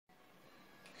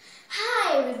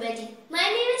everybody. My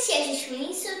name is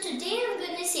Yashashwini. So today I'm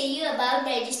going to say you about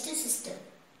digestive system.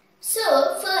 So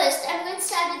first I'm going to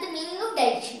start with the meaning of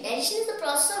digestion. Digestion is the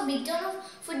process of breakdown of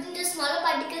food into smaller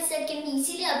particles that can be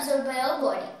easily absorbed by our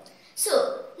body. So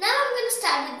now I'm going to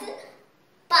start with the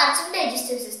parts of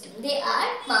digestive system. They are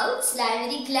mouth,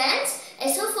 salivary glands,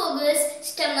 esophagus,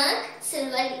 stomach,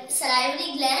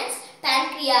 salivary glands,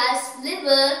 pancreas,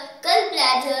 liver,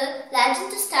 gallbladder, large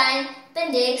intestine,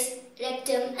 appendix,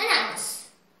 rectum and anus.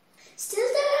 Still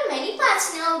there are many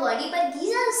parts in our body, but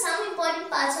these are some important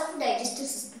parts of the digestive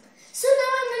system. So now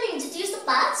I'm going to introduce the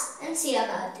parts and say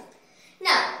about it.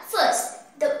 Now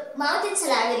first, the mouth and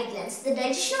salivary glands. The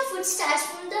digestion of food starts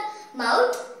from the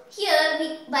mouth. Here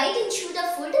we bite and chew the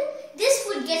food. This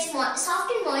food gets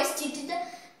soft and moist due to the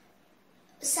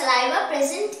saliva,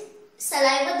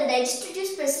 the digestive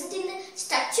juice present in the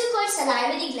structure called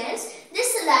salivary glands.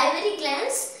 This salivary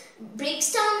glands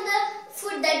breaks down the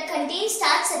food that contains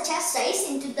starch such as rice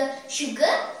into the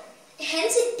sugar,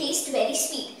 hence it tastes very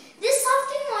sweet. This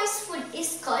soft and moist food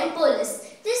is called bolus.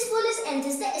 This bolus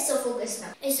enters the esophagus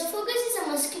now. Esophagus is a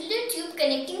muscular tube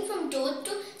connecting from throat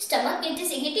to stomach. It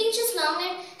is 8 inches long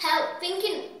and have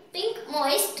pink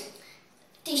moist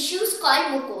tissues called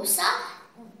mucosa.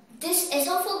 This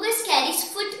esophagus carries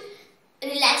food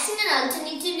relaxing and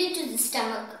alternatively to the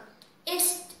stomach.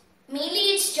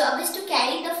 Mainly its job is to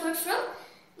carry the food from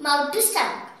mouth to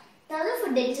stomach. Now the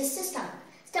food enters the stomach.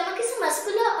 Stomach is a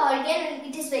muscular organ and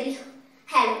it is very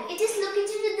hollow. It is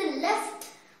located in the left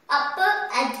upper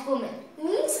abdomen.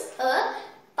 Means a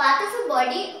part of a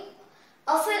body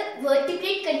of a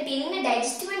vertebrate containing a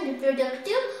digestive and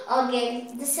reproductive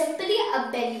organ. The simply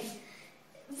a belly.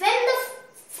 When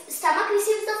the stomach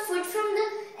receives the food from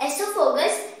the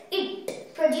esophagus,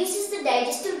 it produces the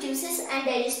digestive juices and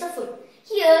digests the food.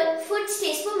 Here, food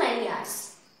stays for many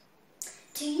hours.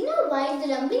 Do you know why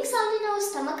the rumbling sound in our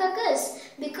stomach occurs?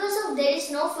 Because of there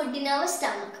is no food in our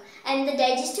stomach and the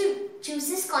digestive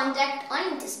juices contract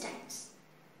on intestines.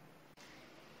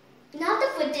 Now the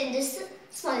food enters the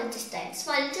small intestine.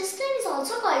 Small intestine is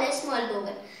also called as small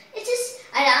bowel. It is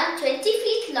around 20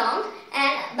 feet long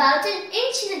and about an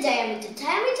inch in the diameter.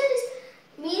 Diameter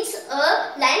means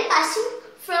a line passing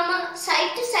from a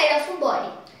side to side of a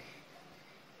body.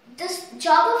 The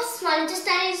job of small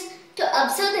intestine is to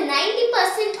absorb the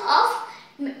 90%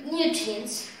 of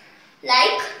nutrients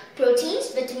like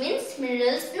proteins, vitamins,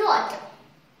 minerals and water.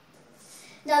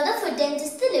 Now the food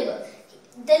enters the liver.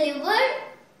 The liver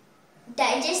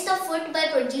digests the food by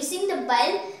producing the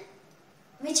bile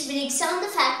which breaks down the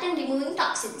fat and removing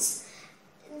toxins.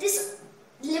 This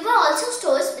liver also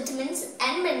stores vitamins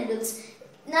and minerals.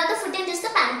 Now the food enters the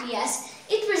pancreas.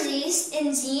 It produces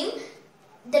enzyme,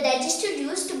 the digestive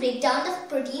juice to break down the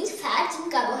proteins, fats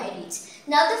and carbohydrates.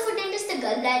 Now the food enters the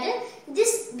gallbladder.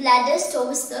 This bladder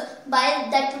stores the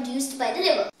bile that produced by the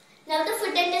liver. Now the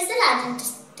food enters the large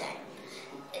intestine.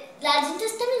 Large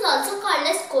intestine is also called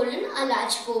as colon or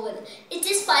large bowel. It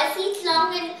is 5 feet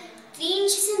long and 3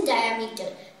 inches in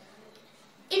diameter.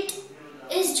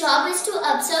 Its job is to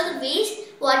absorb the waste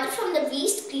water from the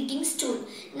waste excreting stool.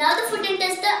 Now the food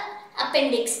enters the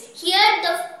appendix. Here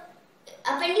the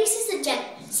appendix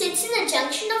sits in the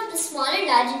junction of the small and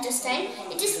large intestine.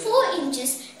 It is 4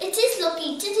 inches. It is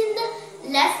located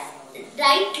in the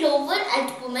right lower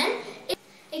abdomen.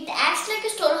 It acts like a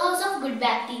storehouse of good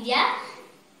bacteria.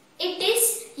 It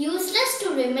is useless to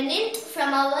ruminant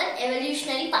from our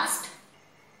evolutionary past.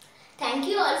 Thank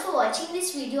you all for watching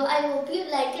this video. I hope you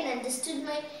liked and understood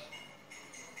my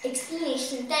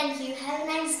explanation. Thank you. Have a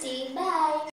nice day. Bye.